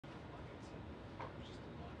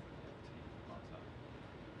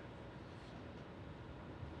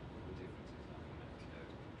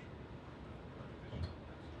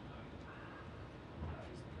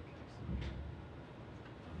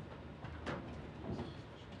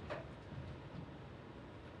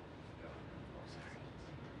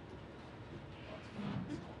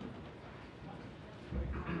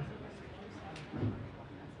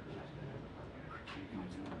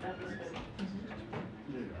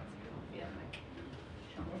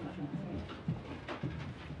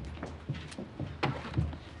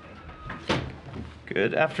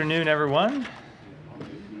Good afternoon, everyone.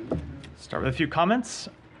 Start with a few comments.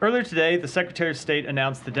 Earlier today, the Secretary of State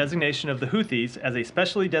announced the designation of the Houthis as a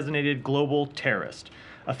specially designated global terrorist,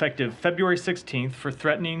 effective February 16th for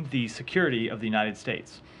threatening the security of the United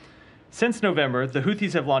States. Since November, the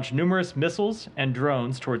Houthis have launched numerous missiles and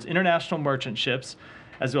drones towards international merchant ships,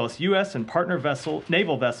 as well as U.S. and partner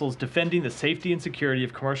naval vessels defending the safety and security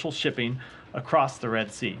of commercial shipping across the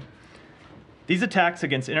Red Sea. These attacks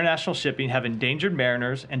against international shipping have endangered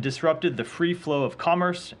mariners and disrupted the free flow of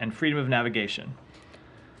commerce and freedom of navigation.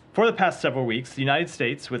 For the past several weeks, the United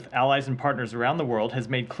States, with allies and partners around the world, has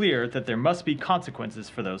made clear that there must be consequences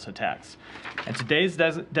for those attacks. And today's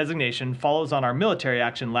designation follows on our military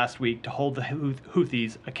action last week to hold the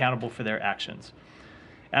Houthis accountable for their actions.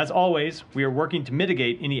 As always, we are working to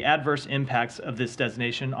mitigate any adverse impacts of this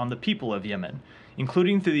designation on the people of Yemen,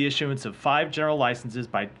 including through the issuance of 5 general licenses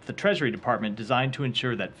by the Treasury Department designed to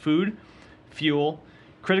ensure that food, fuel,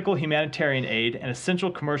 critical humanitarian aid, and essential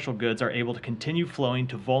commercial goods are able to continue flowing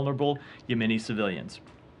to vulnerable Yemeni civilians.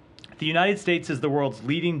 The United States is the world's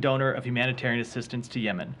leading donor of humanitarian assistance to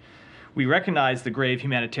Yemen. We recognize the grave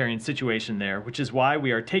humanitarian situation there, which is why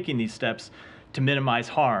we are taking these steps to minimize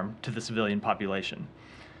harm to the civilian population.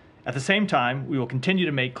 At the same time, we will continue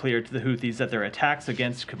to make clear to the Houthis that their attacks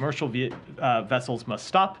against commercial vessels must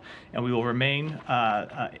stop, and we will remain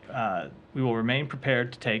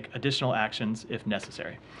prepared to take additional actions if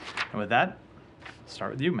necessary. And with that, I'll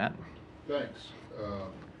start with you, Matt. Thanks,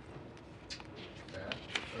 Matt.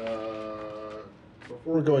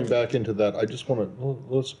 Before going back into that, I just want to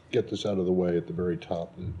let's get this out of the way at the very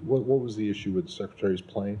top. What was the issue with the Secretary's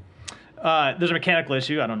plane? There's a mechanical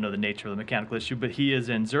issue. I don't know the nature of the mechanical issue, but he is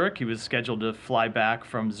in Zurich. He was scheduled to fly back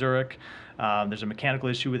from Zurich. There's a mechanical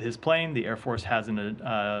issue with his plane. The Air Force has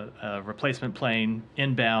a replacement plane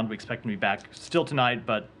inbound. We expect him to be back still tonight,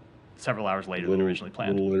 but several hours later than originally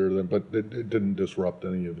planned. A little later than, but it didn't disrupt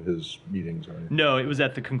any of his meetings or anything? No, it was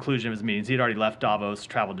at the conclusion of his meetings. He had already left Davos,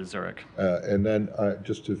 traveled to Zurich. And then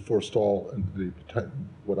just to forestall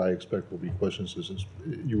what I expect will be questions, is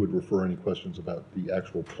you would refer any questions about the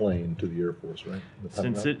actual plane to the Air Force, right?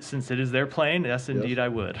 Since it is their plane, yes, indeed, I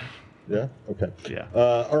would. Yeah? Okay. Yeah.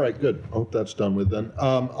 All right, good. I hope that's done with then.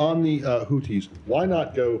 On the Houthis, why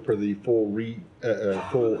not go for the full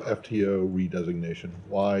FTO redesignation?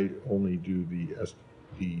 Why only do the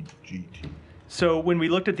SDGT? So when we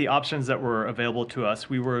looked at the options that were available to us,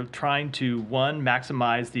 we were trying to, 1,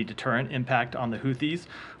 maximize the deterrent impact on the Houthis,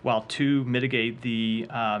 while 2, mitigate the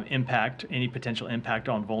any potential impact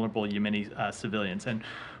on vulnerable Yemeni civilians. And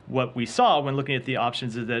what we saw when looking at the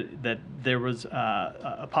options is that there was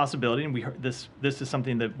a possibility, and this is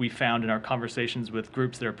something that we found in our conversations with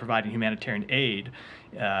groups that are providing humanitarian aid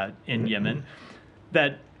in Yemen,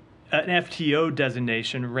 that an FTO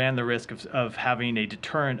designation ran the risk of having a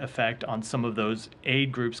deterrent effect on some of those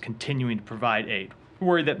aid groups continuing to provide aid.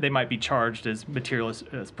 Worried that they might be charged as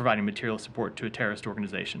providing material support to a terrorist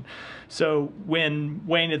organization. So when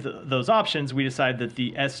weighing those options, we decided that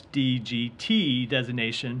the SDGT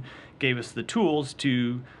designation gave us the tools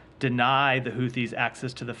to deny the Houthis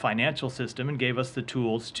access to the financial system and gave us the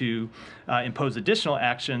tools to impose additional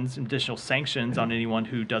actions, additional sanctions on anyone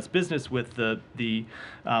who does business with the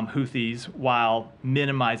Houthis, while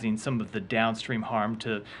minimizing some of the downstream harm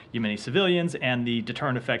to Yemeni civilians and the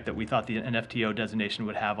deterrent effect that we thought an FTO designation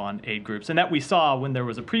would have on aid groups. And that we saw when there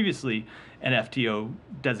was previously an FTO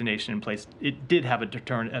designation in place. It did have a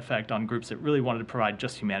deterrent effect on groups that really wanted to provide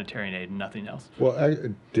just humanitarian aid and nothing else. Well,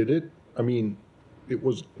 did it? I mean, it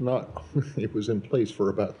was not. It was in place for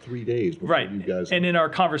about 3 days before you guys. And in our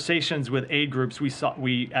conversations with aid groups,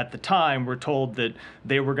 we at the time were told that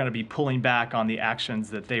they were going to be pulling back on the actions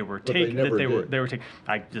that they were taking. They were taking.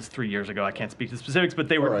 Just 3 years ago, I can't speak to specifics, but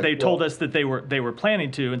they told us that they were planning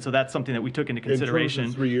to, and so that's something that we took into consideration.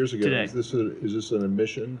 In terms of 3 years ago, today. Is this an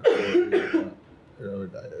admission? Or,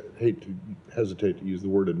 I hesitate to use the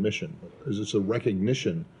word admission, but is this a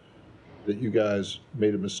recognition that you guys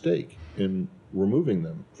made a mistake in removing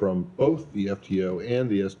them from both the FTO and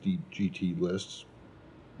the SDGT lists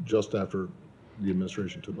just after the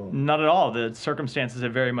administration took over? Not at all. The circumstances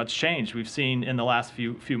have very much changed. We've seen in the last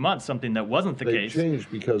few months something that wasn't the case. They changed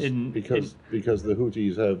because the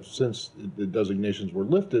Houthis have, since the designations were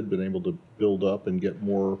lifted, been able to build up and get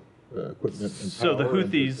more equipment and so power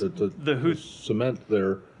the Houthis to cement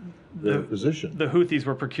their position. The Houthis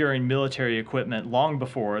were procuring military equipment long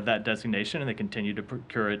before that designation, and they continue to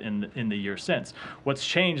procure it in the year since. What's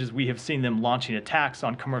changed is we have seen them launching attacks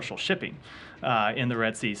on commercial shipping. in the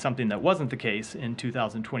Red Sea, something that wasn't the case in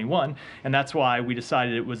 2021. And that's why we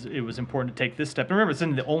decided it was important to take this step. And remember, it's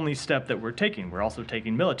not the only step that we're taking. We're also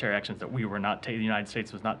taking military actions that we were not taking, the United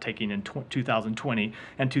States was not taking in 2020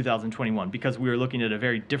 and 2021, because we were looking at a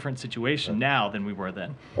very different situation now than we were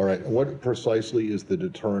then. All right. What precisely is the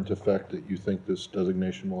deterrent effect that you think this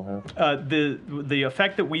designation will have? The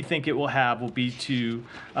effect that we think it will have will be to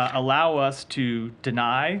allow us to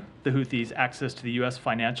deny the Houthis access to the U.S.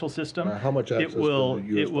 financial system. How much access to the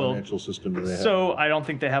U.S. financial system do they have? So I don't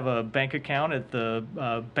think they have a bank account at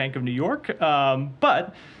the Bank of New York,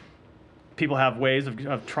 but people have ways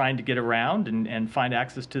of trying to get around and find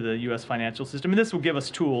access to the U.S. financial system. And this will give us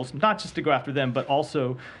tools, not just to go after them, but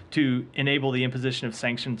also to enable the imposition of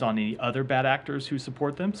sanctions on any other bad actors who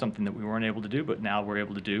support them, something that we weren't able to do, but now we're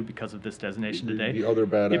able to do because of this designation today. The other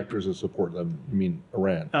bad actors that support them, you mean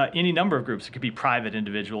Iran? Any number of groups. It could be private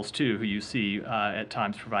individuals, too, who you see at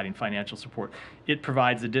times providing financial support. It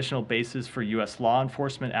provides additional bases for U.S. law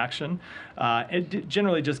enforcement action. It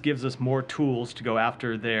generally just gives us more tools to go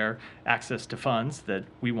after their access to funds that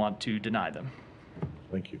we want to deny them.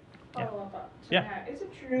 Thank you. Yeah. Is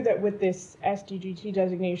it true that with this SDGT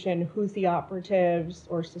designation, Houthi operatives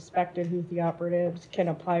or suspected Houthi operatives can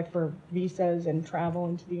apply for visas and travel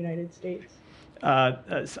into the United States?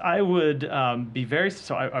 I would be very,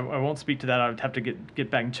 so I won't speak to that. I would have to get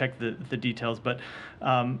back and check the details, but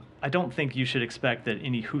I don't think you should expect that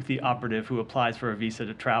any Houthi operative who applies for a visa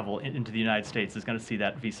to travel into the United States is going to see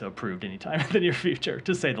that visa approved anytime in the near future,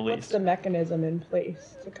 to say the least. What's the mechanism in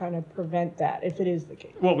place to kind of prevent that, if it is the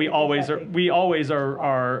case? Well, we always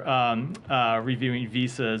are reviewing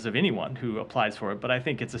visas of anyone who applies for it, but I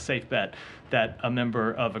think it's a safe bet that a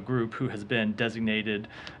member of a group who has been designated,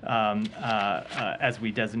 as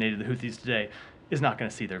we designated the Houthis today, is not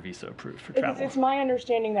going to see their visa approved for travel. It's my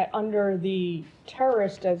understanding that under the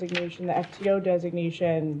terrorist designation, the FTO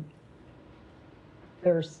designation,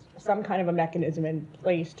 there's some kind of a mechanism in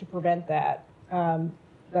place to prevent that.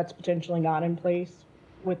 That's potentially not in place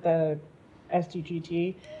with the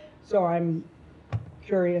SDGT. So I'm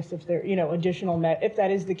curious if there, additional, if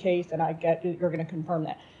that is the case, and I get you're going to confirm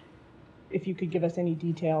that, if you could give us any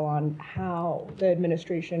detail on how the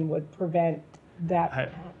administration would prevent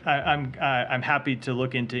that. I'm happy to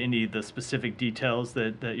look into any of the specific details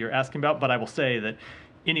that you're asking about, but I will say that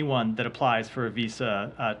anyone that applies for a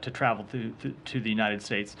visa to travel to the United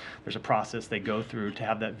States, there's a process they go through to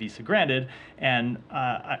have that visa granted. And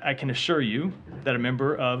I can assure you that a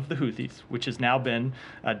member of the Houthis, which has now been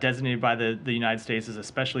designated by the United States as a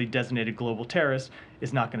specially designated global terrorist,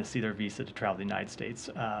 is not going to see their visa to travel to the United States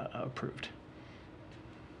approved.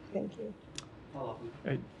 Thank you.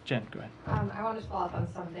 Jen, go ahead. I wanted to follow up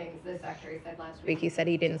on some things the Secretary said last week. He said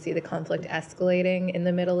he didn't see the conflict escalating in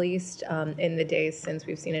the Middle East in the days since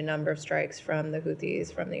we've seen a number of strikes from the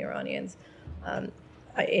Houthis, from the Iranians,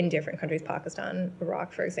 in different countries, Pakistan,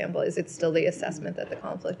 Iraq, for example. Is it still the assessment that the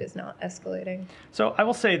conflict is not escalating? So I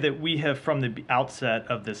will say that we have, from the outset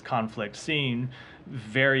of this conflict, seen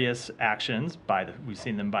various actions we've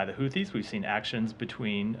seen them by the Houthis. We've seen actions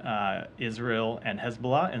between Israel and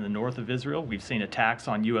Hezbollah in the north of Israel. We've seen attacks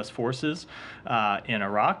on U.S. forces in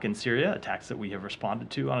Iraq and Syria, attacks that we have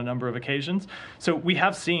responded to on a number of occasions. So we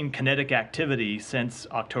have seen kinetic activity since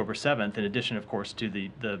October 7th, in addition, of course, to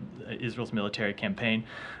the Israel's military campaign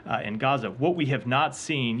in Gaza. What we have not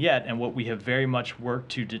seen yet, and what we have very much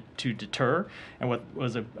worked to deter, and what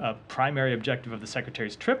was a primary objective of the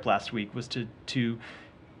Secretary's trip last week, was to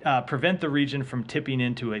prevent the region from tipping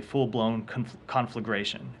into a full-blown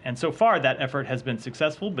conflagration. And so far, that effort has been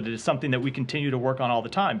successful, but it is something that we continue to work on all the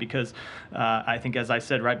time, because I think, as I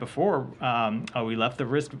said right before we left, the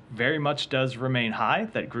risk very much does remain high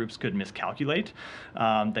that groups could miscalculate,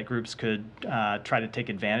 that groups could try to take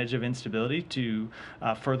advantage of instability to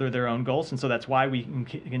further their own goals. And so that's why we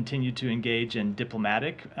continue to engage in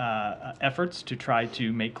diplomatic efforts to try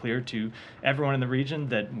to make clear to everyone in the region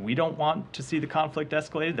that we don't want to see the conflict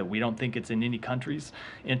escalated, that we don't think it's in any country's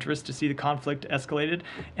interest to see the conflict escalated,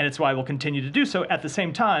 and it's why we'll continue to do so. At the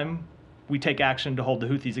same time, we take action to hold the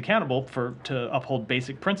Houthis accountable to uphold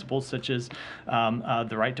basic principles such as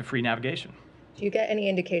the right to free navigation. Do you get any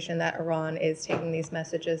indication that Iran is taking these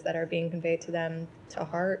messages that are being conveyed to them to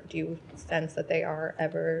heart? Do you sense that they are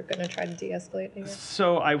ever going to try to de-escalate here?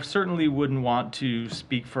 So I certainly wouldn't want to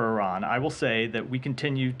speak for Iran. I will say that we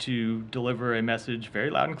continue to deliver a message very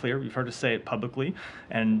loud and clear. We've heard us say it publicly,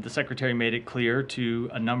 and the Secretary made it clear to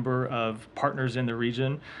a number of partners in the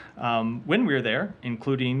region when we were there,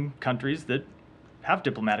 including countries that have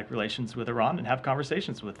diplomatic relations with Iran and have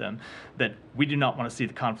conversations with them, that we do not want to see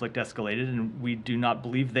the conflict escalated, and we do not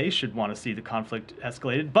believe they should want to see the conflict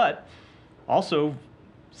escalated. But also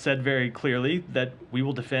said very clearly that we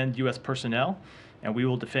will defend U.S. personnel and we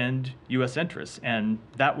will defend U.S. interests, and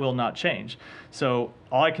that will not change. So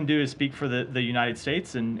all I can do is speak for the United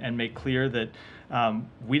States and make clear that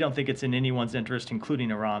we don't think it's in anyone's interest,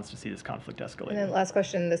 including Iran's, to see this conflict escalate. And then last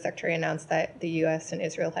question, the Secretary announced that the U.S. and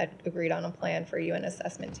Israel had agreed on a plan for a UN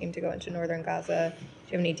assessment team to go into northern Gaza.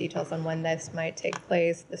 Do you have any details on when this might take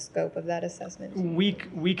place, the scope of that assessment team?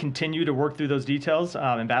 We continue to work through those details.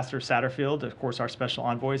 Ambassador Satterfield, of course, our special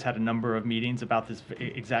envoy, has had a number of meetings about this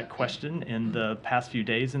exact question in the past few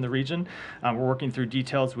days in the region. We're working through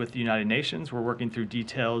details with the United Nations. We're working through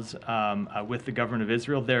details with the government of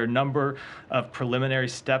Israel. There are a number of preliminary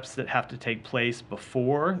steps that have to take place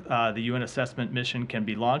before the UN assessment mission can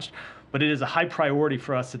be launched. But it is a high priority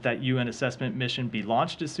for us that that UN assessment mission be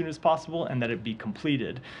launched as soon as possible and that it be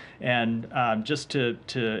completed. And just to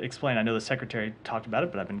explain, I know the Secretary talked about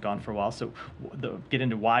it, but I've been gone for a while, so get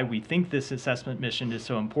into why we think this assessment mission is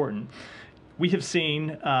so important. We have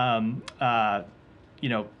seen,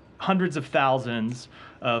 hundreds of thousands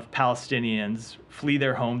of Palestinians flee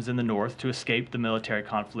their homes in the north to escape the military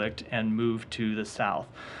conflict and move to the south.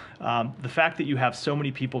 The fact that you have so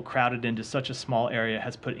many people crowded into such a small area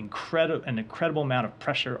has put an incredible amount of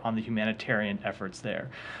pressure on the humanitarian efforts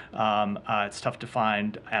there. It's tough to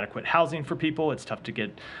find adequate housing for people. It's tough to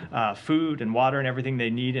get food and water and everything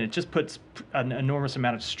they need, and it just puts an enormous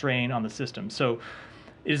amount of strain on the system. So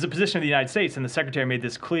it is the position of the United States, and the Secretary made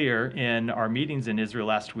this clear in our meetings in Israel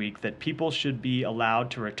last week, that people should be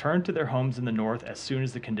allowed to return to their homes in the north as soon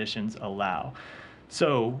as the conditions allow.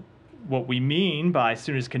 So what we mean by as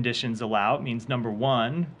soon as conditions allow, it means, number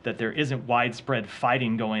one, that there isn't widespread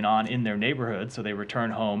fighting going on in their neighborhood, so they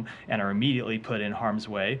return home and are immediately put in harm's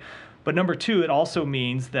way. But number two, it also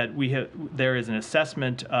means that there is an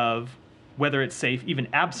assessment of whether it's safe, even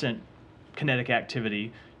absent kinetic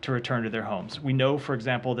activity, to return to their homes. We know, for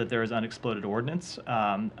example, that there is unexploded ordnance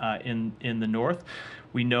in the north.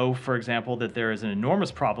 We know, for example, that there is an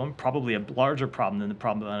enormous problem, probably a larger problem than the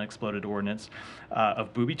problem of unexploded ordnance,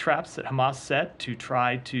 of booby traps that Hamas set to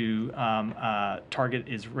try to target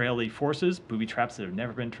Israeli forces, booby traps that have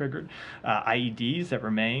never been triggered, IEDs that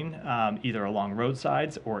remain either along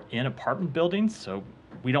roadsides or in apartment buildings. So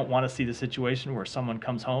we don't want to see the situation where someone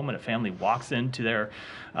comes home and a family walks into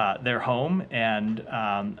their home and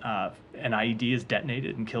an IED is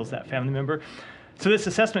detonated and kills that family member. So this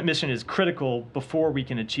assessment mission is critical before we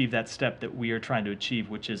can achieve that step that we are trying to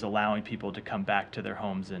achieve, which is allowing people to come back to their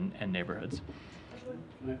homes and neighborhoods.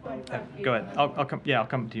 Go ahead. I'll come. Yeah, I'll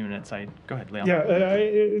come to you in a minute. Go ahead, Leon. Yeah,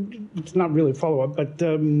 it's not really a follow-up, but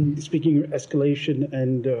speaking of escalation,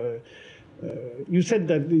 and you said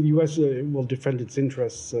that the U.S. Will defend its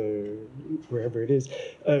interests wherever it is.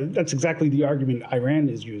 That's exactly the argument Iran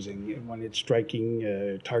is using when it's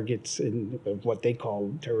striking targets in what they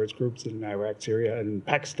call terrorist groups in Iraq, Syria, and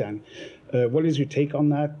Pakistan. What is your take on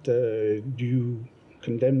that? Do you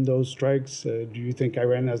condemn those strikes? Do you think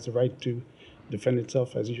Iran has the right to defend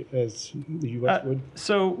itself as the U.S. would?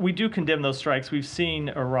 So we do condemn those strikes. We've seen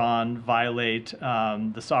Iran violate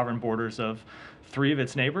the sovereign borders of 3 of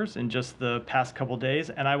its neighbors in just the past couple days,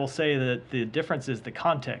 and I will say that the difference is the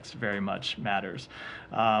context very much matters.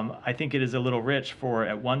 I think it is a little rich for,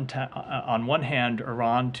 on one hand,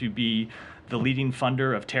 Iran to be the leading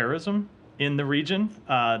funder of terrorism in the region,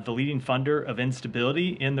 the leading funder of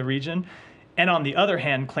instability in the region, and on the other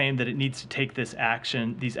hand, claim that it needs to take these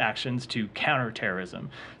actions to counter terrorism.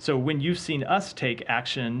 So when you've seen us take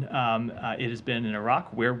action, it has been in Iraq,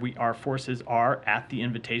 where our forces are at the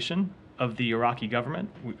invitation of the Iraqi government.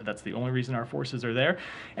 That's the only reason our forces are there.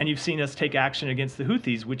 And you've seen us take action against the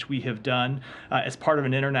Houthis, which we have done as part of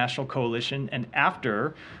an international coalition and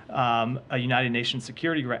after a United Nations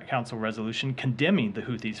Security Council resolution condemning the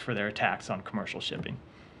Houthis for their attacks on commercial shipping.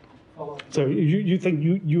 So you think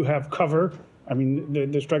you have cover? I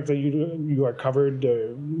mean, the strikes that you are covered,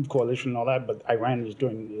 coalition and all that, but Iran is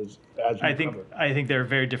doing is as you cover. I think there are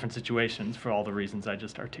very different situations for all the reasons I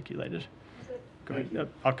just articulated. Go ahead.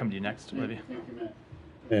 I'll come to you next, Olivia.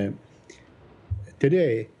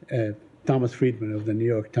 Today, Thomas Friedman of the New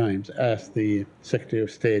York Times asked the Secretary of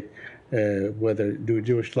State whether do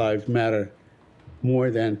Jewish lives matter more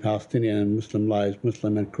than Palestinian and Muslim lives,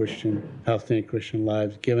 Muslim and Christian, Palestinian Christian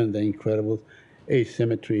lives, given the incredible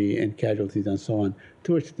asymmetry and casualties and so on,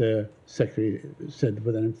 to which the Secretary said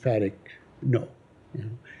with an emphatic no.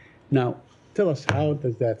 Now, tell us, how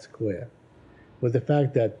does that square with the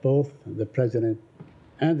fact that both the President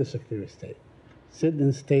and the Secretary of State said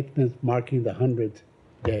in statements marking the 100th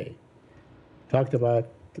day, talked about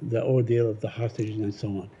the ordeal of the hostages and so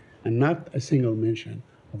on, and not a single mention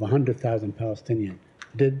of 100,000 Palestinians?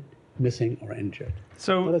 Did missing or injured.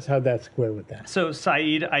 So Let us how that square with that. So,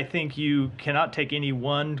 Saeed, I think you cannot take any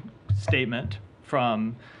one statement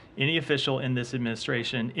from any official in this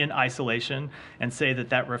administration in isolation and say that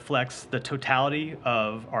that reflects the totality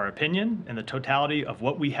of our opinion and the totality of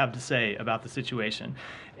what we have to say about the situation.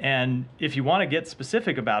 And if you want to get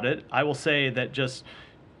specific about it, I will say that just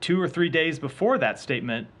 2 or 3 days before that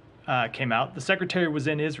statement came out, the secretary was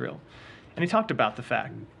in Israel. And he talked about the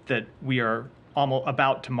fact that we are almost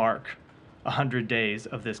about to mark 100 days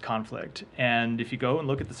of this conflict. And if you go and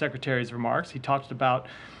look at the secretary's remarks, he talked about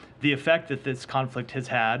the effect that this conflict has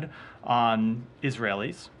had on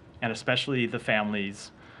Israelis, and especially the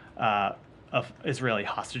families of Israeli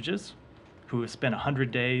hostages who have spent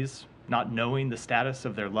 100 days not knowing the status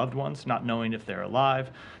of their loved ones, not knowing if they're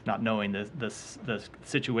alive, not knowing the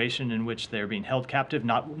situation in which they're being held captive,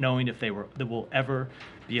 not knowing if they will ever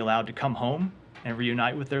be allowed to come home and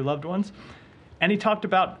reunite with their loved ones. And he talked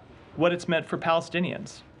about what it's meant for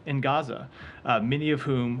Palestinians in Gaza, many of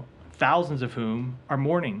whom, thousands of whom, are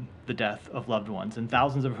mourning the death of loved ones, and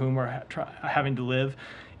thousands of whom are having to live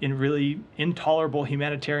in really intolerable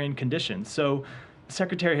humanitarian conditions. So the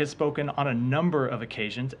Secretary has spoken on a number of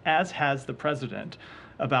occasions, as has the President,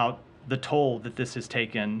 about the toll that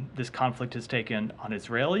this conflict has taken on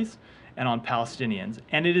Israelis and on Palestinians.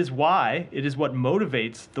 And it is what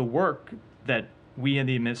motivates the work that we in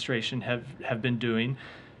the administration have been doing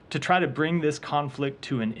to try to bring this conflict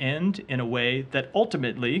to an end in a way that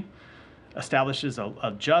ultimately establishes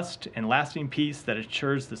a just and lasting peace that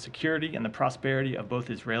ensures the security and the prosperity of both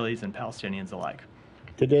Israelis and Palestinians alike.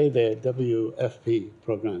 Today, the WFP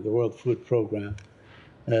program, the World Food Program,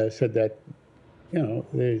 said that,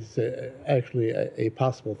 there's actually a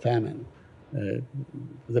possible famine.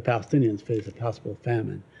 The Palestinians face a possible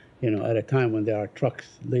famine, at a time when there are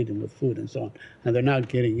trucks laden with food and so on, and they're not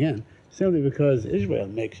getting in simply because Israel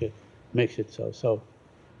makes it so. So,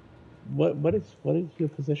 what is your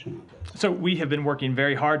position on this? So we have been working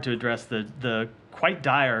very hard to address the quite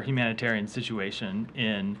dire humanitarian situation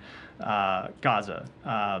in Gaza.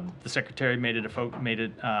 The Secretary made it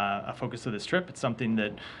a focus of this trip. It's something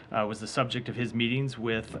that was the subject of his meetings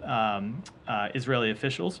with Israeli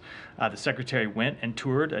officials. The Secretary went and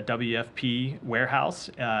toured a WFP warehouse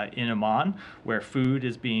in Amman, where food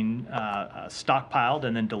is being stockpiled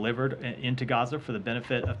and then delivered into Gaza for the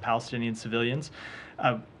benefit of Palestinian civilians.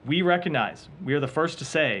 We recognize, we are the first to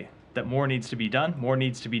say that more needs to be done. More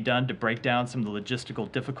needs to be done to break down some of the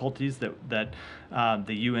logistical difficulties that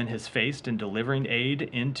the UN has faced in delivering aid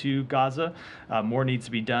into Gaza. More needs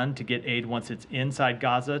to be done to get aid once it's inside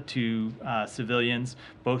Gaza to civilians,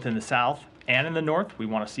 both in the south and in the north. We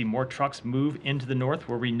want to see more trucks move into the north,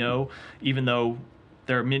 where we know, even though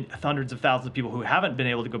there are hundreds of thousands of people who haven't been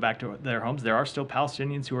able to go back to their homes, there are still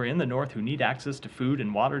Palestinians who are in the north who need access to food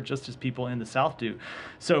and water just as people in the south do.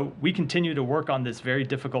 So we continue to work on this very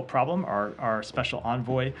difficult problem. Our special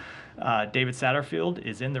envoy, David Satterfield,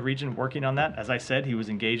 is in the region working on that. As I said, he was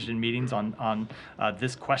engaged in meetings on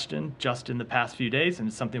this question just in the past few days, and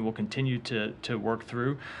it's something we'll continue to work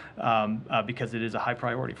through because it is a high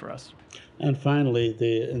priority for us. And finally,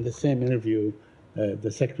 in the same interview,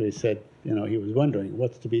 the Secretary said, he was wondering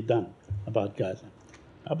what's to be done about Gaza.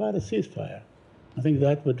 How about a ceasefire? I think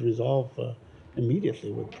that would resolve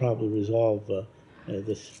immediately, would probably resolve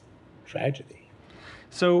this tragedy.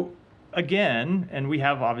 So again, and we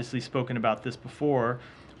have obviously spoken about this before,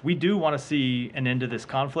 we do want to see an end to this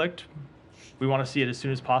conflict. We want to see it as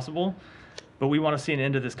soon as possible, but we want to see an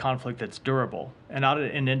end to this conflict that's durable, and not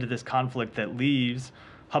an end to this conflict that leaves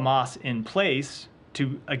Hamas in place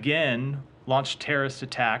to, again, launch terrorist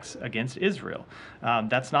attacks against Israel.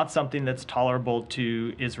 That's not something that's tolerable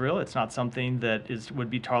to Israel. It's not something that would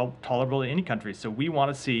be tolerable to any country. So we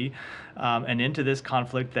want to see an end to this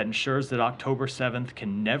conflict that ensures that October 7th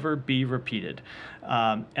can never be repeated.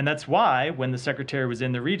 And that's why when the Secretary was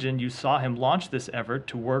in the region, you saw him launch this effort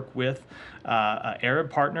to work with Arab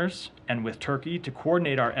partners and with Turkey to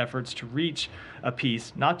coordinate our efforts to reach a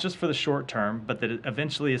peace, not just for the short term, but that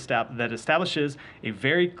eventually establishes a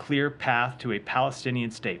very clear path to a Palestinian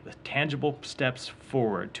state with tangible steps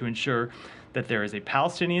forward to ensure that there is a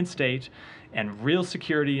Palestinian state and real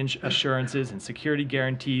security assurances and security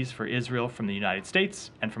guarantees for Israel from the United States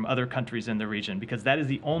and from other countries in the region, because that is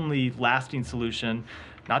the only lasting solution,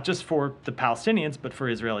 not just for the Palestinians, but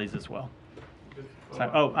for Israelis as well.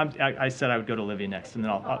 So, I said I would go to Olivia next, and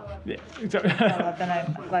then I'll yeah. Yeah. Sorry,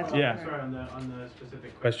 on the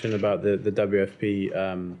specific question about the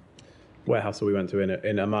WFP warehouse that we went to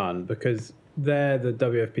in Amman, because there the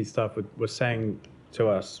WFP staff was saying to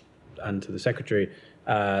us and to the Secretary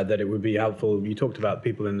that it would be helpful. You talked about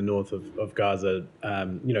people in the north of Gaza.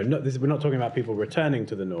 We're not talking about people returning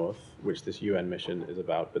to the north, which this UN mission is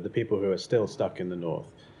about, but the people who are still stuck in the north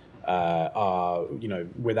are,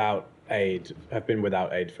 without aid, have been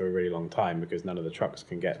without aid for a really long time because none of the trucks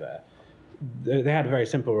can get there. They had a very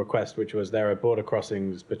simple request, which was there are border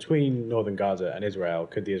crossings between northern Gaza and Israel.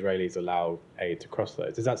 Could the Israelis allow aid to cross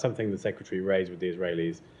those? Is that something the Secretary raised with the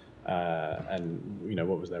Israelis?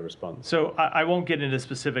 What was their response? So I won't get into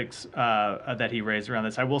specifics that he raised around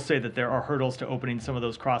this. I will say that there are hurdles to opening some of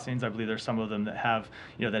those crossings. I believe there's some of them that have,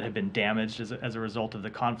 that have been damaged as a result of the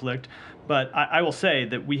conflict. But I will say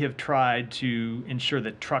that we have tried to ensure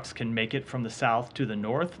that trucks can make it from the south to the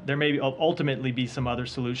north. There may ultimately be some other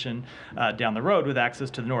solution down the road with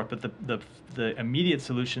access to the north, but the immediate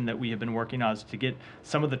solution that we have been working on is to get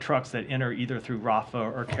some of the trucks that enter either through Rafah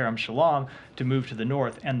or Kerem Shalom to move to the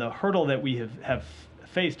north. And the hurdle that we have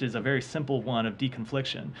faced is a very simple one of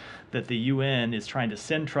deconfliction, that the UN is trying to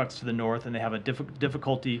send trucks to the north, and they have a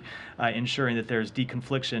difficulty ensuring that there's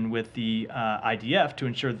deconfliction with the IDF to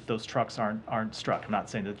ensure that those trucks aren't struck. I'm not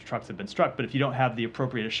saying that the trucks have been struck, but if you don't have the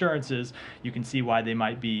appropriate assurances, you can see why they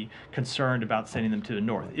might be concerned about sending them to the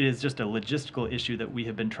north. It is just a logistical issue that we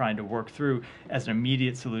have been trying to work through as an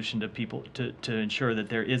immediate solution to people to ensure that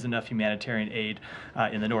there is enough humanitarian aid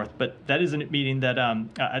in the north. But that is a meeting that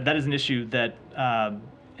that is an issue that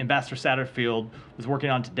Ambassador Satterfield was working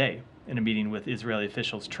on today in a meeting with Israeli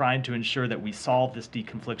officials, trying to ensure that we solve this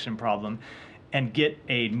deconfliction problem and get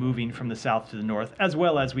aid moving from the south to the north, as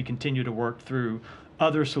well as we continue to work through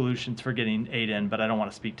other solutions for getting aid in, but I don't want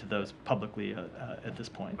to speak to those publicly at this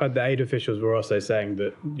point. But the aid officials were also saying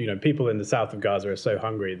that, people in the south of Gaza are so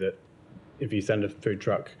hungry that if you send a food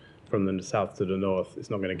truck from the south to the north, it's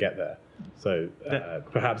not going to get there. So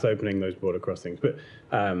perhaps opening those border crossings. But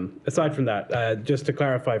aside from that, just to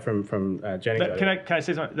clarify from Jenny. Can I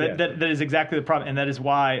say something? That is exactly the problem, and that is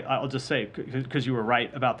why I'll just say, because you were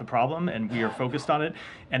right about the problem, and we are focused on it.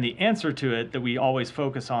 And the answer to it that we always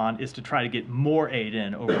focus on is to try to get more aid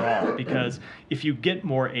in overall, because if you get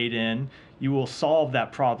more aid in, you will solve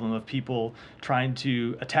that problem of people trying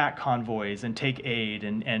to attack convoys and take aid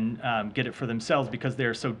and get it for themselves because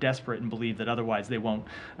they're so desperate and believe that otherwise they won't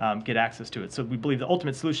get access to it. So we believe the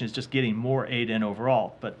ultimate solution is just getting more aid in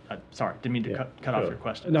overall. But sorry, didn't mean to cut off your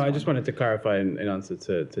question. No, I just wanted to clarify in answer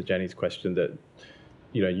to Jenny's question that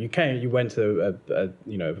you went to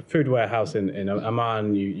a food warehouse in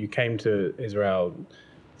Amman. You came to Israel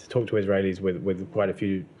to talk to Israelis with quite a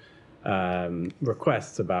few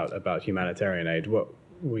requests about humanitarian aid. What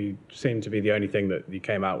we seem to be the only thing that you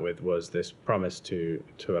came out with was this promise to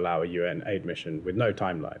allow a UN aid mission with no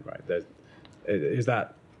timeline, right?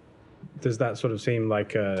 Does that sort of seem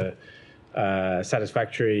like a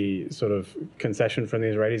satisfactory sort of concession from the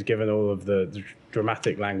Israelis, given all of the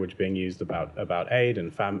dramatic language being used about aid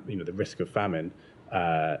and the risk of famine?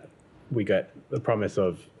 We get the promise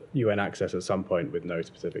of UN access at some point with no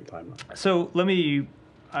specific timeline. So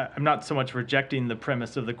I'm not so much rejecting the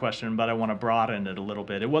premise of the question, but I want to broaden it a little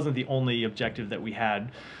bit. It wasn't the only objective that we had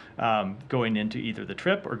going into either the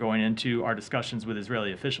trip or going into our discussions with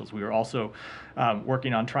Israeli officials. We were also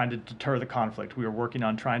working on trying to deter the conflict. We were working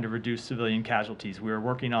on trying to reduce civilian casualties. We were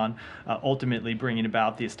working on ultimately bringing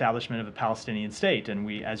about the establishment of a Palestinian state. And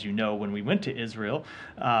we, as you know, when we went to Israel,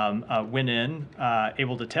 went in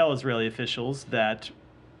able to tell Israeli officials that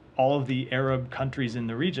all of the Arab countries in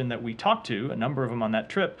the region that we talked to, a number of them on that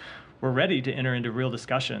trip, were ready to enter into real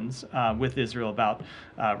discussions with Israel about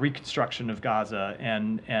reconstruction of Gaza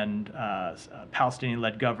and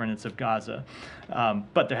Palestinian-led governance of Gaza.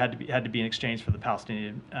 But there had to be an exchange for the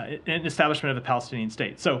Palestinian, an establishment of a Palestinian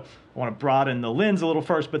state. So I want to broaden the lens a little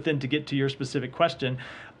first, but then to get to your specific question,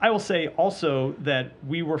 I will say also that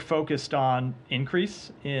we were focused on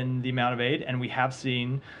increase in the amount of aid, and we have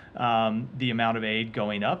seen the amount of aid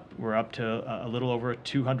going up. We're up to a little over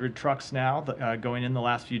 200 trucks now going in the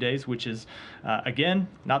last few days, which is, again,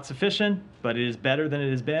 not sufficient, but it is better than it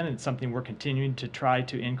has been, and it's something we're continuing to try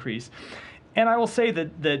to increase. And I will say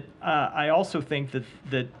that I also think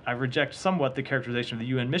that I reject somewhat the characterization of the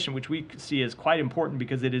UN mission, which we see as quite important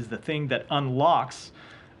because it is the thing that unlocks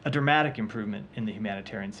a dramatic improvement in the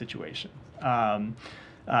humanitarian situation.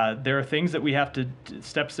 There are things that we have to,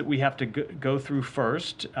 steps that we have to go through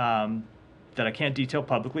first that I can't detail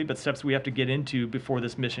publicly, but steps we have to get into before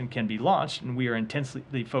this mission can be launched. And we are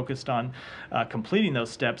intensely focused on completing those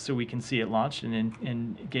steps so we can see it launched and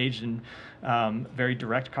engaged in very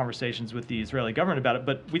direct conversations with the Israeli government about it.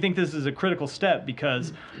 But we think this is a critical step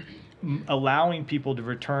because allowing people to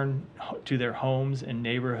return to their homes and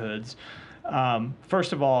neighborhoods,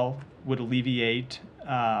 first of all, would alleviate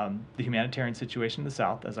the humanitarian situation in the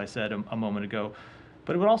South, as I said a moment ago,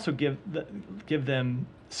 but it would also give them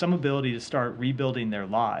some ability to start rebuilding their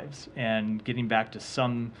lives and getting back to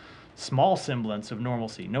some small semblance of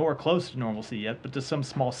normalcy. Nowhere close to normalcy yet, but to some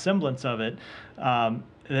small semblance of it, that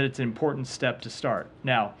it's an important step to start.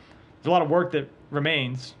 Now, there's a lot of work that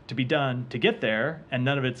remains to be done to get there, and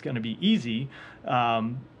none of it's going to be easy,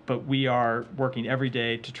 but we are working every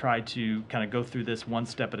day to try to kind of go through this one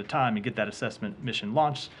step at a time and get that assessment mission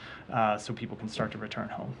launched so people can start to return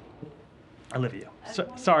home. Olivia,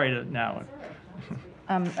 sorry to now.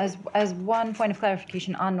 As one point of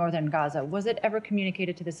clarification on northern Gaza, was it ever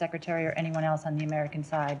communicated to the Secretary or anyone else on the American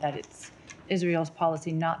side that it's Israel's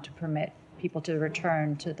policy not to permit people to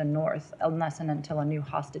return to the north unless and until a new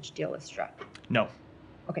hostage deal is struck? No.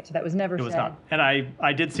 Okay, so that was never said. It was not. And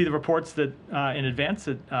I did see the reports that in advance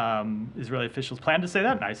that Israeli officials planned to say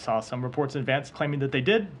that, and I saw some reports in advance claiming that they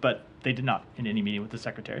did, but they did not in any meeting with the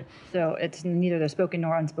Secretary. So it's neither the spoken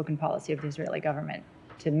nor unspoken policy of the Israeli government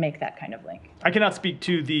to make that kind of link. I cannot speak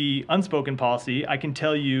to the unspoken policy. I can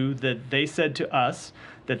tell you that they said to us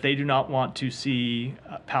that they do not want to see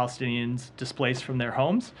Palestinians displaced from their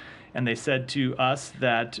homes. And they said to us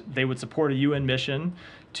that they would support a UN mission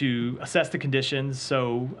to assess the conditions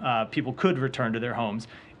so people could return to their homes.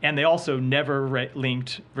 And they also never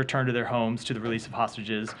linked return to their homes to the release of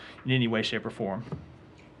hostages in any way, shape, or form.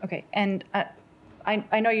 Okay, and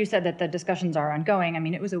I know you said that the discussions are ongoing. I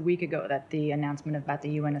mean, it was a week ago that the announcement about the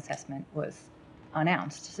UN assessment was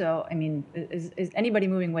announced. So, I mean, is anybody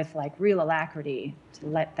moving with like real alacrity to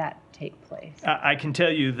let that take place? I can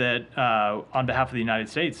tell you that on behalf of the United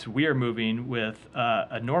States, we are moving with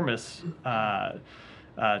enormous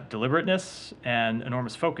deliberateness and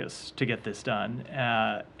enormous focus to get this done.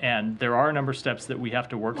 And there are a number of steps that we have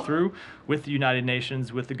to work through with the United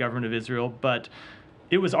Nations, with the government of Israel, but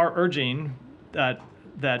it was our urging that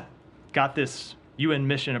got this UN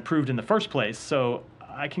mission approved in the first place. So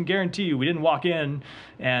I can guarantee you we didn't walk in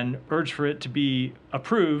and urge for it to be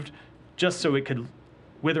approved just so it could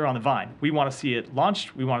wither on the vine. We want to see it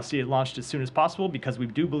launched. We want to see it launched as soon as possible because we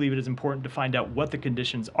do believe it is important to find out what the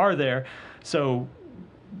conditions are there. So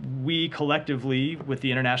we collectively, with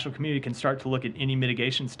the international community, can start to look at any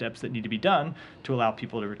mitigation steps that need to be done to allow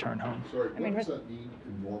people to return home. Sorry, what does that mean,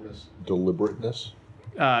 enormous deliberateness?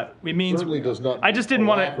 It means certainly does not. I just didn't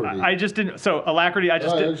want to. I just didn't. So alacrity. I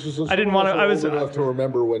didn't want to. I was old enough to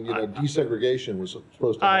remember when desegregation was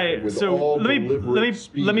supposed to happen with so all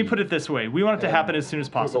let me put it this way. We want it to happen as soon as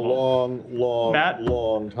possible. It took a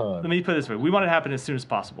long time. Let me put it this way. We want it to happen as soon as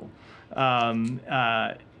possible.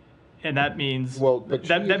 And that means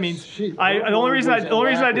that means the only reason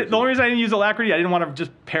I didn't use alacrity, I didn't want to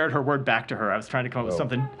just parrot her word back to her. I was trying to come up with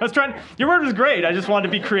something. Your word was great. I just wanted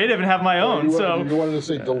to be creative and have my own. You wanted to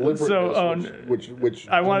say deliberateness, which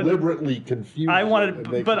I wanted deliberately confused. I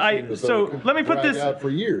wanted, but let me put this out for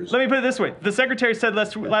years. Let me put it this way. The Secretary said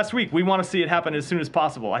last week we want to see it happen as soon as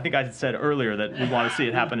possible. I think I said earlier that we want to see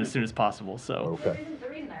it happen as soon as possible. So okay. The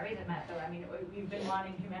reason I raise it, Matt, though, I mean, we've been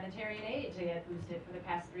wanting humanitarian aid to get boosted for the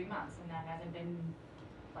past 3 months, and that hasn't been.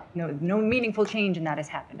 No meaningful change in that has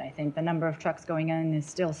happened. I think the number of trucks going in is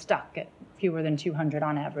still stuck at fewer than 200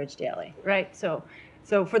 on average daily, right? So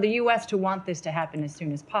for the U.S. to want this to happen as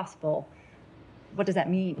soon as possible, what does that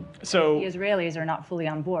mean? So the Israelis are not fully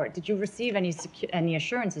on board. Did you receive any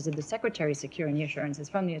assurances? Did the Secretary secure any assurances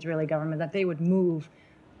from the Israeli government that they would move,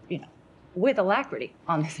 with alacrity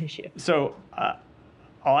on this issue? So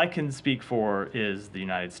all I can speak for is the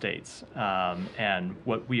United States and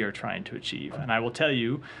what we are trying to achieve. And I will tell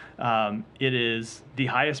you, it is the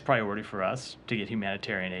highest priority for us to get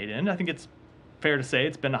humanitarian aid in. I think it's fair to say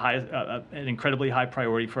it's been an incredibly high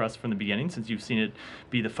priority for us from the beginning, since you've seen it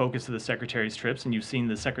be the focus of the Secretary's trips, and you've seen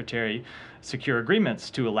the Secretary secure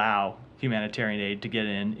agreements to allow humanitarian aid to get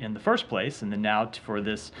in the first place, and then now for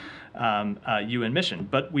this UN mission.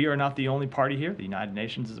 But we are not the only party here. The United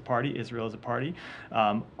Nations is a party. Israel is a party.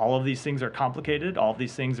 All of these things are complicated. All of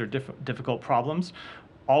these things are difficult problems.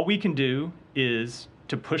 All we can do is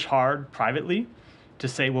to push hard privately, to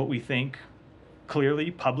say what we think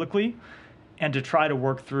clearly, publicly, and to try to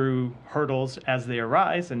work through hurdles as they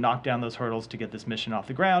arise and knock down those hurdles to get this mission off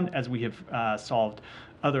the ground, as we have solved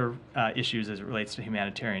other issues as it relates to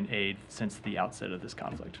humanitarian aid since the outset of this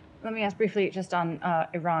conflict. Let me ask briefly just on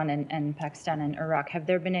Iran and Pakistan and Iraq. Has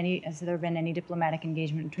there been any diplomatic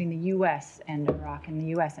engagement between the U.S. and Iraq and the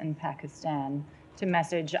U.S. and Pakistan to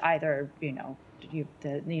message either,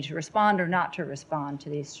 the need to respond or not to respond to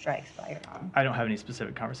these strikes by Iran? I don't have any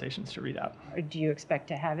specific conversations to read out. Or do you expect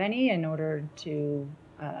to have any in order to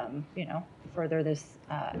further this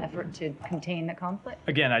effort to contain the conflict?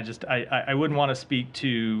 Again, I wouldn't want to speak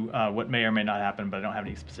to what may or may not happen, but I don't have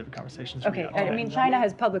any specific conversations. Okay, I mean, China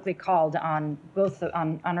has publicly called on both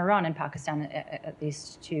on Iran and Pakistan, at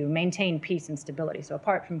least, to maintain peace and stability. So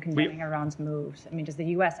apart from condemning Iran's moves, I mean, does the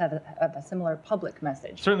U.S. have a similar public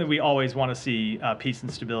message? Certainly, we always want to see peace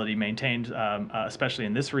and stability maintained, especially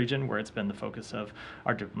in this region where it's been the focus of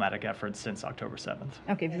our diplomatic efforts since October 7th.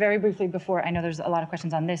 Okay, very briefly before, I know there's a lot of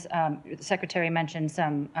questions on this, the Secretary mentioned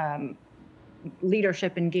some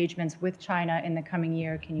leadership engagements with China in the coming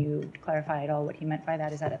year. Can you clarify at all what he meant by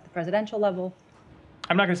that? Is that at the presidential level?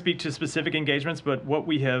 I'm not going to speak to specific engagements, but what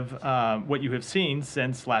you have seen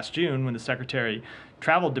since last June, when the Secretary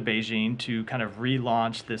traveled to Beijing to kind of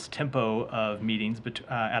relaunch this tempo of meetings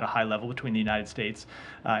at a high level between the United States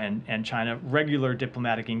and China, regular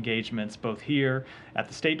diplomatic engagements both here at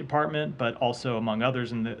the State Department, but also among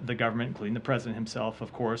others in the government, including the President himself,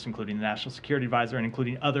 of course, including the National Security Advisor, and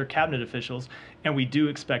including other cabinet officials. And we do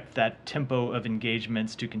expect that tempo of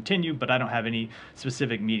engagements to continue, but I don't have any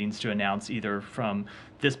specific meetings to announce either from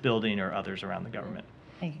this building or others around the government.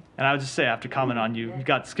 Thank you. And I would just say, I have to comment on you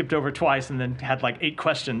got skipped over twice and then had like 8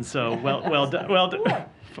 questions. So well done.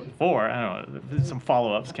 4. I don't know. Some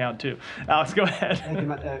follow-ups count too. Alex, go ahead. Thank you,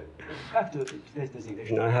 Matt. Back to today's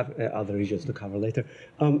designation. I have other regions to cover later.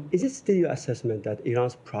 Is it still your assessment that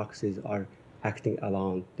Iran's proxies are acting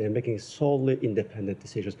alone? They're making solely independent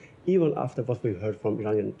decisions, even after what we heard from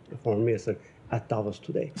Iranian Foreign Minister at Davos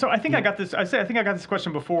today? So I think I got this. I think I got this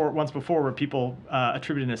question once before, where people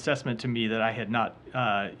attributed an assessment to me that I had not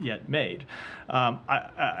yet made.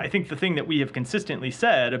 I think the thing that we have consistently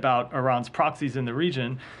said about Iran's proxies in the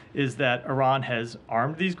region is that Iran has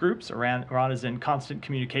armed these groups. Iran is in constant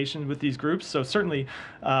communication with these groups. So certainly,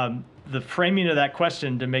 the framing of that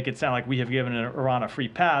question to make it sound like we have given Iran a free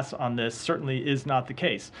pass on this certainly is not the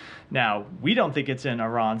case. Now, we don't think it's in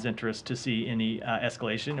Iran's interest to see any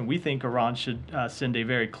escalation, and we think Iran should send a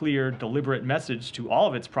very clear, deliberate message to all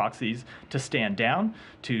of its proxies to stand down,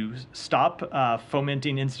 to stop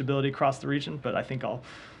fomenting instability across the region. But I think I'll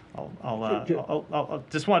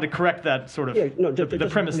just wanted to correct that sort of the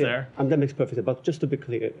premise there. That makes perfect sense. But just to be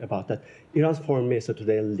clear about that, Iran's foreign minister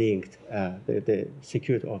today linked the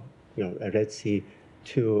security of Red Sea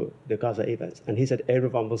to the Gaza events, and he said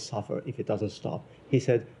everyone will suffer if it doesn't stop. He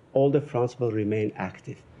said all the fronts will remain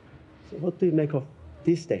active. So what do you make of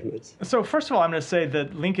these statements? So first of all, I'm going to say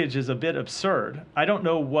that linkage is a bit absurd. I don't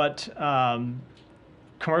know what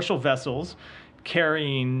commercial vessels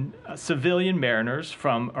carrying civilian mariners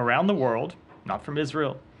from around the world, not from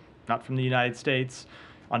Israel, not from the United States,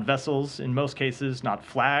 on vessels in most cases not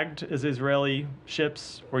flagged as Israeli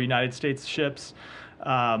ships or United States ships.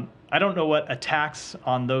 I don't know what attacks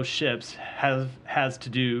on those ships has to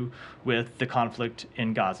do with the conflict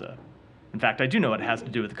in Gaza. In fact, I do know what it has to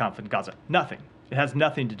do with the conflict in Gaza. Nothing. It has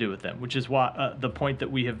nothing to do with them, which is why the point that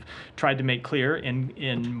we have tried to make clear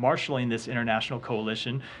in marshaling this international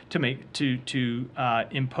coalition to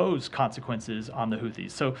impose consequences on the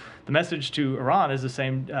Houthis. So the message to Iran is the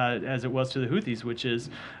same as it was to the Houthis, which is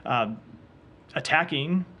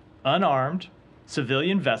attacking unarmed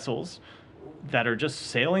civilian vessels that are just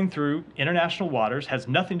sailing through international waters, has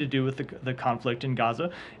nothing to do with the conflict in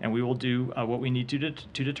Gaza, and we will do what we need to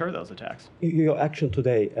deter those attacks. Your action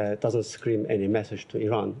today doesn't scream any message to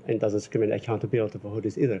Iran, and doesn't scream any accountability for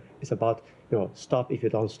Houthis either. It's about, stop. If you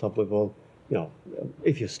don't stop, we will,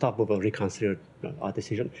 if you stop, we will reconsider our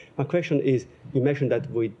decision. My question is, you mentioned that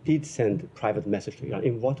we did send private message to Iran.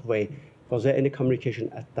 In what way? Was there any communication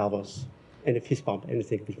at Davos, any fist bump,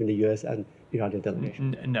 anything between the U.S. and Iranian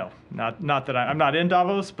delegation? No, not that I'm not in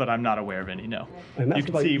Davos, but I'm not aware of any. No, you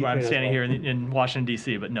can see why I'm standing here in Washington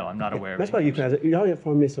D.C., but no, I'm not aware of any. That's why Ukraine. The Iranian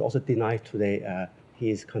foreign minister also denied today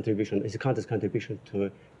his country's contribution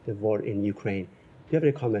to the war in Ukraine. Do you have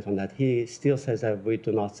any comment on that? He still says that we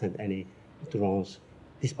do not send any drones,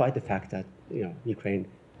 despite the fact that Ukraine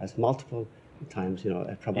has multiple times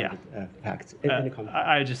provided facts. Any comment?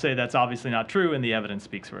 I just say that's obviously not true, and the evidence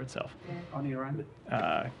speaks for itself. On Iran?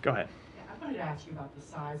 Go ahead. I wanted to ask you about the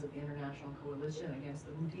size of the international coalition against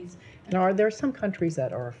the Houthis. And are there some countries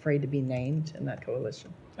that are afraid to be named in that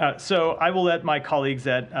coalition? So I will let my colleagues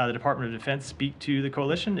at the Department of Defense speak to the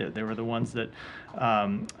coalition. They were the ones that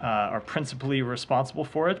are principally responsible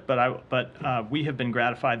for it. But we have been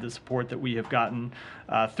gratified the support that we have gotten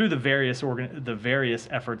through the various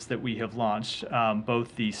efforts that we have launched,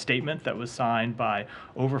 both the statement that was signed by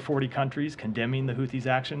over 40 countries condemning the Houthis'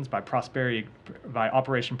 actions by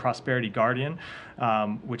Operation Prosperity Guardian,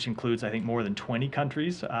 which includes, I think, more than 20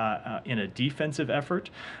 countries in a defensive effort.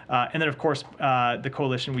 And then, of course, the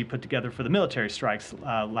coalition we put together for the military strikes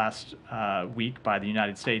last week by the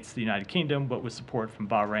United States, the United Kingdom, but with support from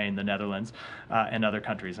Bahrain, the Netherlands, and other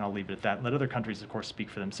countries. And I'll leave it at that and let other countries, of course, speak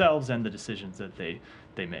for themselves and the decisions that they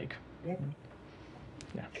make. Yeah,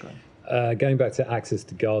 go ahead. Going back to access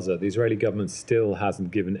to Gaza, the Israeli government still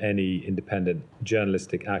hasn't given any independent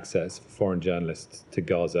journalistic access for foreign journalists to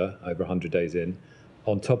Gaza over 100 days in,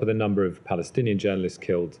 on top of the number of Palestinian journalists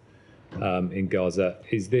killed in Gaza.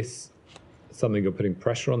 Is this something you're putting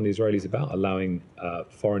pressure on the Israelis about, allowing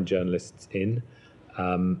foreign journalists in?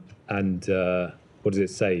 And what does it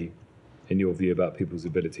say, in your view, about people's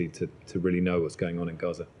ability to really know what's going on in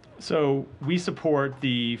Gaza? So we support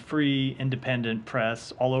the free, independent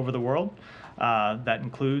press all over the world. That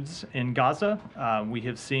includes in Gaza. We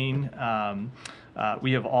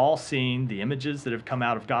have all seen the images that have come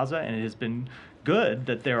out of Gaza, and it has been good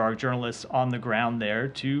that there are journalists on the ground there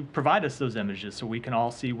to provide us those images so we can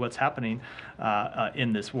all see what's happening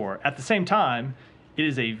in this war. At the same time, it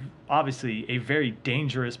is obviously a very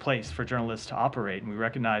dangerous place for journalists to operate, and we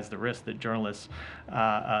recognize the risk that journalists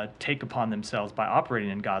take upon themselves by operating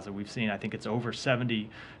in Gaza. We've seen, I think it's over 70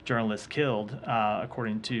 journalists killed,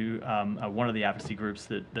 according to one of the advocacy groups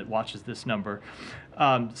that watches this number.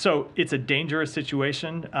 So it's a dangerous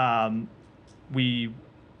situation. We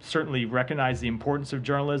certainly recognize the importance of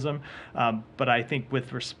journalism, but I think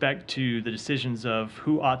with respect to the decisions of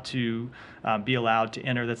who ought to be allowed to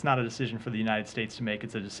enter, that's not a decision for the United States to make.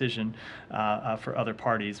 It's a decision for other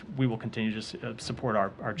parties. We will continue to support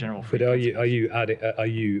our general freedom. But are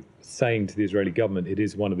you saying to the Israeli government it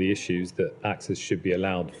is one of the issues that access should be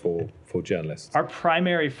allowed for journalists? Our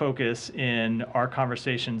primary focus in our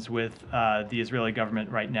conversations with the Israeli government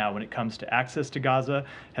right now when it comes to access to Gaza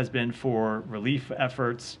has been for relief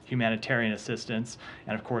efforts, humanitarian assistance,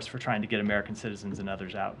 and of course for trying to get American citizens and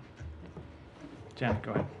others out. Janet,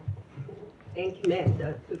 go ahead. Thank you,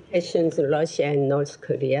 Matt. Two questions, Russia and North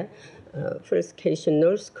Korea. First question,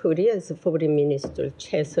 North Korea's Foreign Minister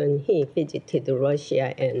Choi Sun-hee visited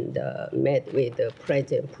Russia and met with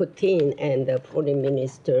President Putin and Foreign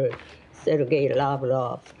Minister Sergei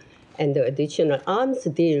Lavrov. And the additional arms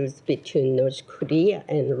deals between North Korea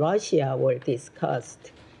and Russia were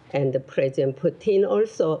discussed. And President Putin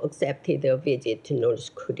also accepted a visit to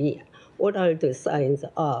North Korea. What are the signs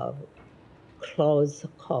of close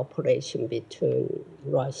cooperation between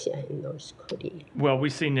Russia and North Korea? Well,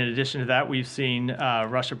 we've seen, in addition to that, we've seen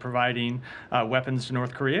Russia providing weapons to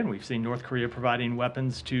North Korea, and we've seen North Korea providing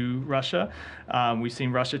weapons to Russia. We've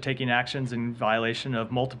seen Russia taking actions in violation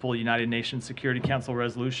of multiple United Nations Security Council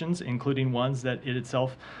resolutions, including ones that it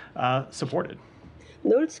itself supported.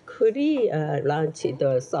 North Korea launched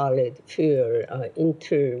a solid fuel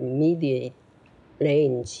intermediate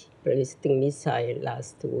range ballistic missile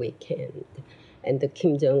last weekend, and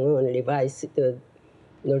Kim Jong-un revised the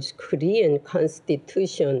North Korean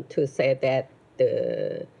constitution to say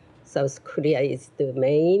that South Korea is the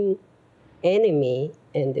main enemy,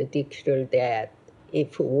 and declared that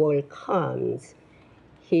if war comes,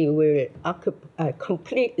 he will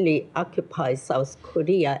completely occupy South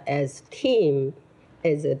Korea as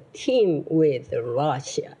a team with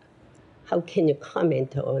Russia. How can you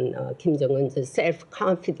comment on Kim Jong-un's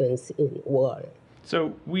self-confidence in war?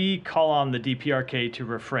 So we call on the DPRK to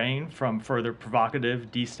refrain from further provocative,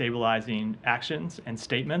 destabilizing actions and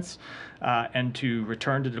statements, and to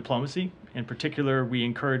return to diplomacy. In particular, we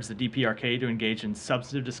encourage the DPRK to engage in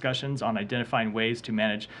substantive discussions on identifying ways to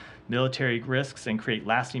manage military risks and create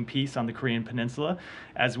lasting peace on the Korean Peninsula.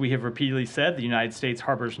 As we have repeatedly said, the United States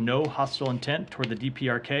harbors no hostile intent toward the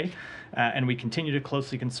DPRK, and we continue to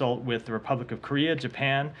closely consult with the Republic of Korea,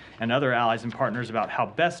 Japan, and other allies and partners about how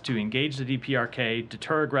best to engage the DPRK,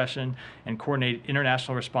 deter aggression, and coordinate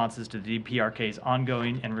international responses to the DPRK's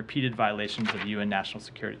ongoing and repeated violations of UN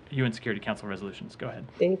Security Council resolutions. Go ahead.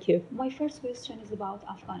 Thank you. My first question is about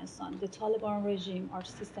Afghanistan. The Taliban regime are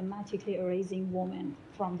systematically erasing women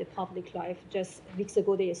from the public life. Just weeks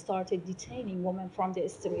ago, they started detaining women from the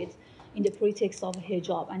street in the pretext of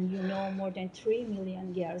hijab, and more than 3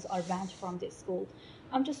 million girls are banned from the school.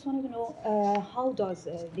 I'm just wanting to know, how does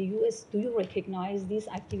the U.S., do you recognize this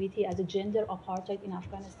activity as a gender apartheid in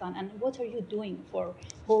Afghanistan, and what are you doing for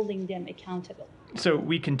holding them accountable? So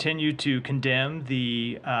we continue to condemn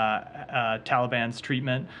the Taliban's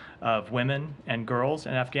treatment of women and girls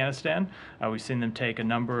in Afghanistan. We've seen them take a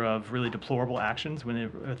number of really deplorable actions when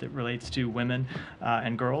it relates to women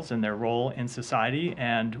and girls and their role in society,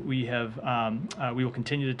 and we will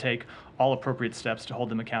continue to take all appropriate steps to hold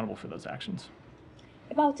them accountable for those actions.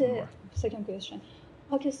 About the second question,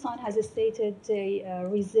 Pakistan has stated they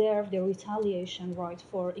reserve the retaliation right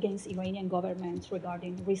against Iranian government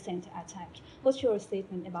regarding recent attack. What's your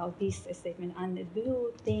statement about this statement? And do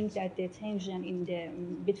you think that the tension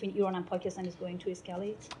between Iran and Pakistan is going to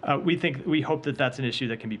escalate? We hope that that's an issue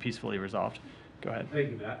that can be peacefully resolved. Go ahead.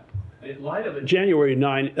 Thank you, Matt. In light of a January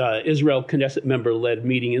 9 Israel Knesset member-led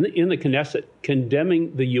meeting in the Knesset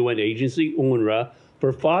condemning the UN agency, UNRWA,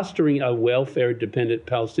 for fostering a welfare-dependent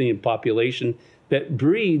Palestinian population that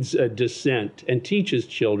breeds dissent and teaches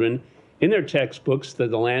children in their textbooks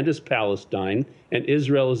that the land is Palestine and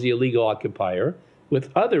Israel is the illegal occupier, with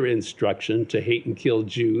other instruction to hate and kill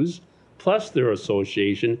Jews, plus their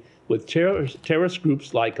association with terrorist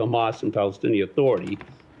groups like Hamas and Palestinian Authority.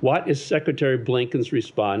 What is Secretary Blinken's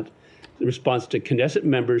response to Knesset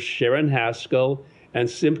members Sharon Haskell and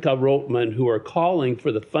Simcha Rotman, who are calling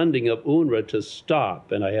for the funding of UNRWA to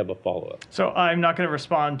stop? And I have a follow-up. So I'm not going to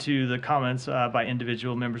respond to the comments by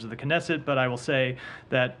individual members of the Knesset, but I will say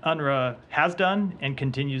that UNRWA has done and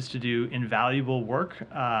continues to do invaluable work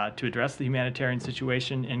to address the humanitarian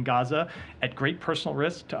situation in Gaza at great personal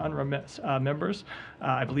risk to UNRWA members.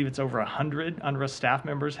 I believe it's over 100 UNRWA staff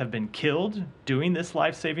members have been killed doing this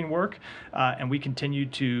life-saving work, and we continue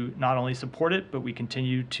to not only support it, but we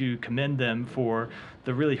continue to commend them for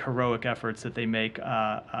the really heroic efforts that they make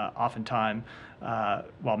oftentimes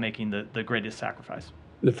while making the greatest sacrifice.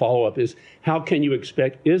 The follow-up is, how can you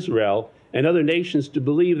expect Israel and other nations to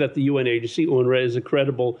believe that the UN agency, UNRWA, is a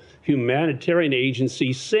credible humanitarian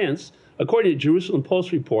agency since, according to Jerusalem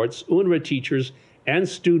Post reports, UNRWA teachers and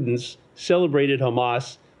students celebrated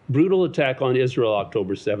Hamas' brutal attack on Israel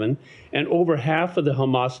October 7, and over half of the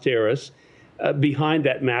Hamas terrorists behind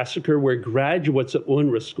that massacre were graduates of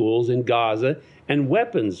UNRWA schools in Gaza, and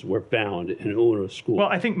weapons were found in UNRWA schools. Well,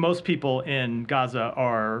 I think most people in Gaza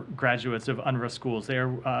are graduates of UNRWA schools. They are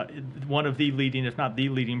one of the leading, if not the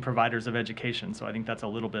leading, providers of education. So I think that's a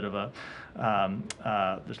little bit of a,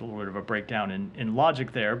 there's a little bit of a breakdown in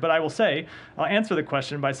logic there. But I will say, I'll answer the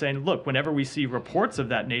question by saying, look, whenever we see reports of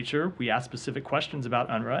that nature, we ask specific questions about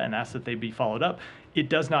UNRWA and ask that they be followed up. It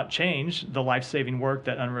does not change the life-saving work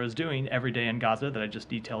that UNRWA is doing every day in Gaza that I just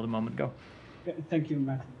detailed a moment ago. Thank you,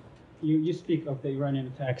 Matthew. You speak of the Iranian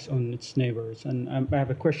attacks on its neighbors, and I have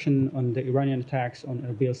a question on the Iranian attacks on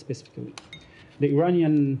Erbil specifically. The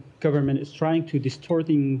Iranian government is trying to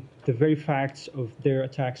distorting the very facts of their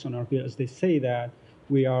attacks on Erbil, as they say that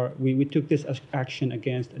we took this action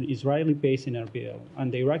against an Israeli base in Erbil,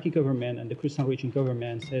 and the Iraqi government and the Kurdistan region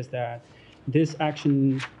government says that this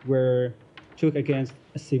action were took against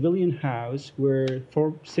a civilian house where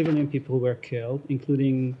 4 civilian people were killed,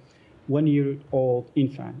 including 1-year-old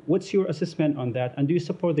infant. What's your assessment on that? And do you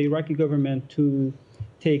support the Iraqi government to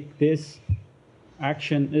take this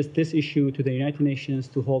action, this issue to the United Nations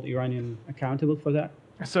to hold Iranian accountable for that?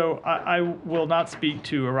 So I will not speak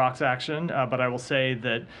to Iraq's action, but I will say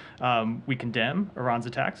that we condemn Iran's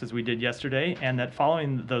attacks, as we did yesterday, and that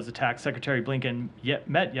following those attacks, Secretary Blinken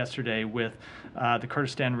met yesterday with the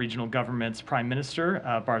Kurdistan Regional Government's Prime Minister,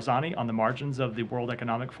 Barzani, on the margins of the World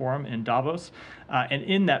Economic Forum in Davos. And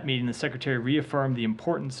in that meeting, the Secretary reaffirmed the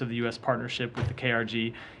importance of the U.S. partnership with the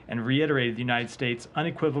KRG and reiterated the United States'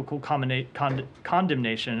 unequivocal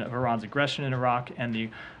condemnation of Iran's aggression in Iraq and the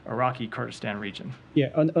Iraqi Kurdistan region. Yeah,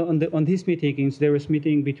 on these meetings, there was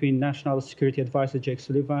meeting between National Security Advisor Jake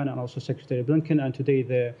Sullivan and also Secretary Blinken, and today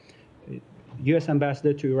the U.S.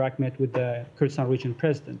 ambassador to Iraq met with the Kurdistan region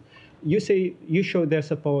president. You say you showed their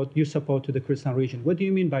support, you support to the Kurdistan region. What do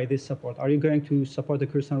you mean by this support? Are you going to support the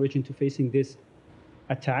Kurdistan region to facing this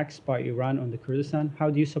attacks by Iran on the Kurdistan? How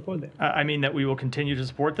do you support them? I mean that we will continue to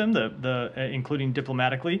support them, including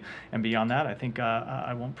diplomatically, and beyond that, I think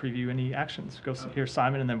I won't preview any actions. Go hear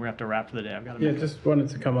Simon, and then we have to wrap for the day. I've got to. Yeah, just wanted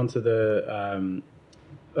to come on to the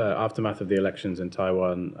aftermath of the elections in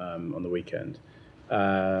Taiwan on the weekend.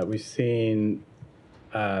 We've seen.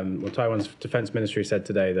 Well, Taiwan's defense ministry said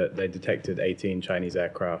today that they detected 18 Chinese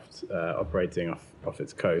aircraft operating off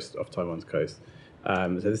its coast, off Taiwan's coast.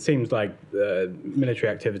 So it seems like military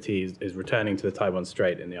activity is returning to the Taiwan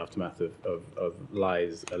Strait in the aftermath of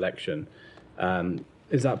Lai's election.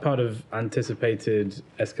 Is that part of anticipated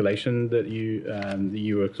escalation that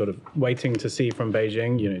you were sort of waiting to see from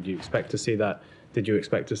Beijing? You know, do you expect to see that? Did you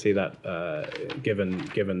expect to see that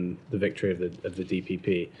given the victory of the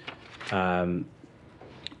DPP?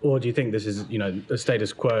 Or do you think this is, a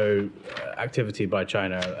status quo activity by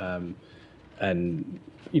China? And,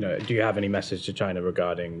 do you have any message to China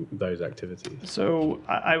regarding those activities? So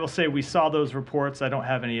I will say we saw those reports. I don't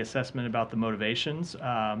have any assessment about the motivations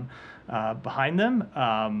behind them,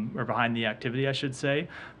 or behind the activity, I should say.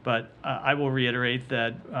 But I will reiterate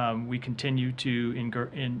that we continue to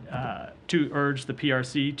urge the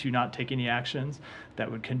PRC to not take any actions that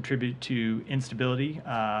would contribute to instability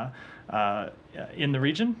in the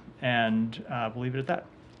region, and we'll leave it at that.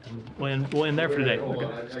 And we'll end there for today. Hold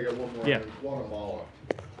on, I got one more. Yeah. Guatemala.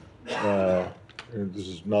 This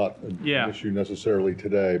is not an Yeah. issue necessarily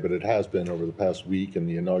today, but it has been over the past week, and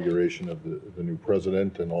the inauguration of the new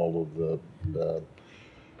president and all of the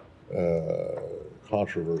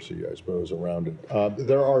controversy, I suppose, around it.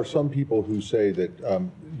 There are some people who say that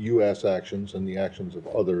U.S. actions and the actions of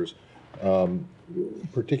others,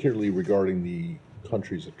 particularly regarding the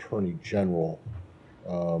country's attorney general,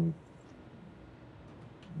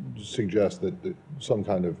 suggest that some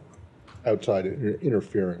kind of outside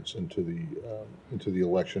interference into the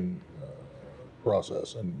election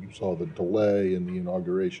process, and you saw the delay in the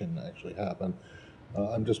inauguration actually happen.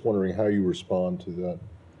 I'm just wondering how you respond to that,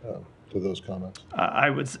 to those comments. I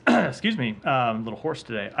would, excuse me, I'm a little hoarse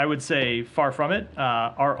today. I would say far from it.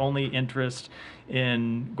 Our only interest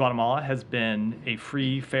in Guatemala has been a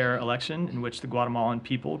free, fair election in which the Guatemalan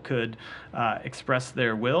people could express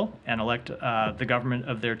their will and elect the government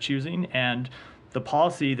of their choosing. And the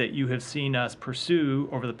policy that you have seen us pursue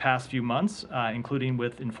over the past few months, including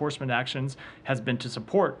with enforcement actions, has been to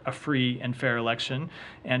support a free and fair election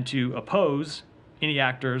and to oppose any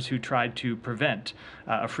actors who tried to prevent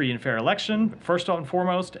a free and fair election, first and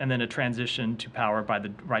foremost, and then a transition to power by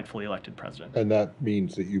the rightfully elected president. And that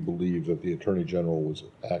means that you believe that the attorney general was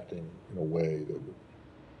acting in a way that would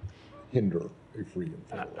hinder a free and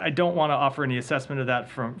fair election. I don't want to offer any assessment of that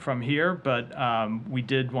from here, but we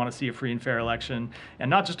did want to see a free and fair election,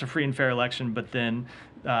 and not just a free and fair election, but then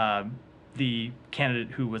the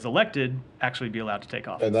candidate who was elected actually be allowed to take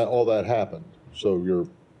office. And that all that happened, so you're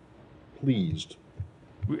pleased.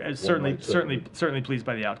 Certainly pleased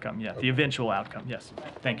by the outcome. Yeah, the eventual outcome. Yes.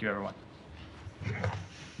 Thank you, everyone.